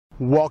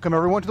Welcome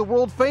everyone to the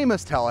world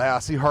famous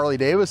Tallahassee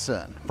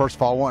Harley-Davidson. First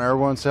of all, I want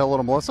everyone to say hello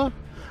to Melissa.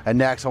 And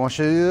next I want to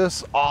show you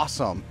this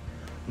awesome,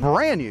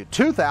 brand new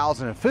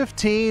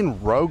 2015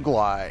 Road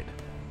Glide.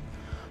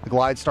 The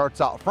Glide starts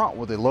out front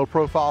with a low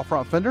profile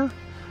front fender,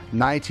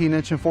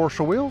 19-inch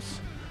enforcer wheels,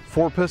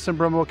 4-piston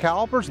Brembo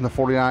calipers, and the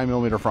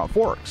 49mm front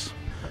forks.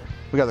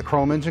 We got the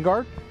chrome engine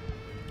guard,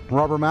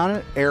 rubber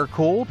mounted, air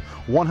cooled,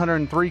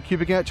 103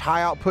 cubic inch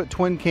high output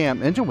twin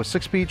cam engine with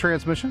 6-speed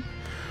transmission,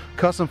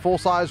 custom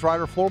full-size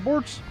rider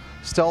floorboards,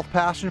 stealth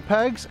passenger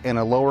pegs, and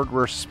a lowered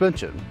rear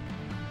suspension.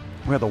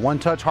 We have the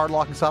one-touch hard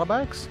locking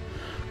saddlebags,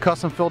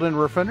 custom filled-in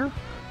rear fender,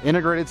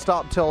 integrated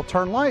stop-tail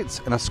turn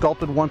lights, and a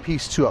sculpted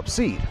one-piece 2-up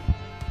seat.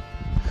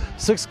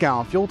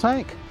 6-gallon fuel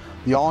tank,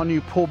 the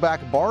all-new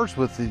pullback bars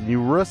with the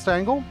new wrist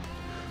angle.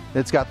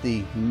 It's got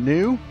the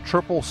new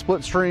triple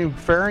split-stream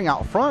fairing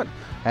out front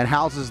and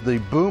houses the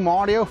Boom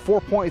Audio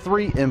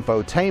 4.3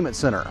 infotainment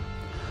center.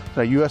 A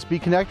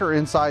USB connector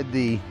inside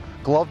the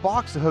glove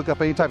box to hook up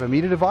any type of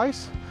media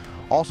device.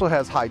 Also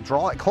has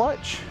hydraulic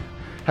clutch,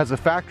 has a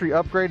factory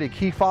upgraded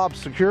key fob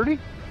security.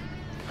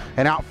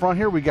 And out front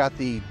here we got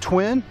the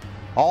twin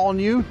all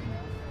new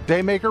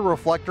Daymaker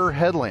reflector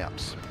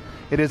headlamps.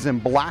 It is in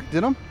black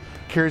denim,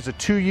 carries a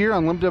 2-year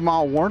unlimited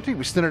mile warranty.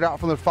 We extended out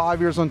from the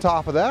 5 years on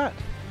top of that.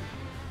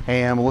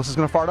 And Melissa's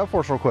gonna fire it up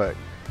for us real quick.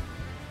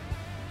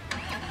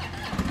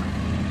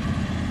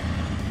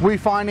 We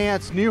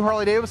finance new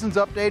Harley-Davidsons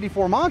up to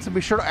 84 months, and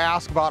be sure to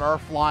ask about our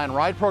Fly and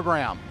Ride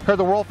program. Here at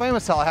the world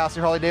famous Tallahassee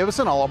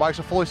Harley-Davidson, all our bikes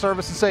are fully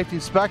serviced and safety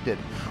inspected.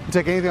 We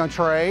take anything on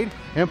trade,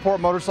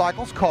 import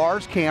motorcycles,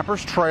 cars,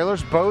 campers,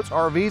 trailers, boats,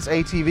 RVs,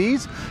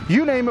 ATVs,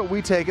 you name it,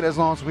 we take it as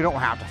long as we don't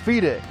have to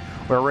feed it.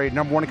 We're rated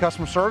 #1 in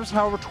customer service and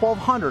have over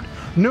 1,200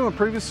 new and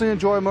previously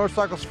enjoyed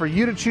motorcycles for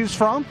you to choose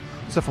from.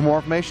 So for more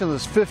information on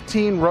this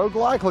 15 Road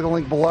Glide, click the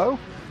link below.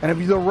 And if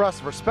you do the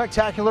rest of our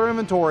spectacular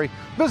inventory,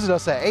 visit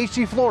us at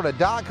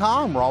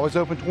hdflorida.com. We're always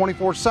open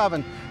 24/7.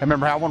 And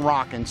remember, have one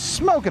rockin',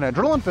 smoking a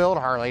drilling filled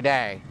Harley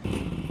day.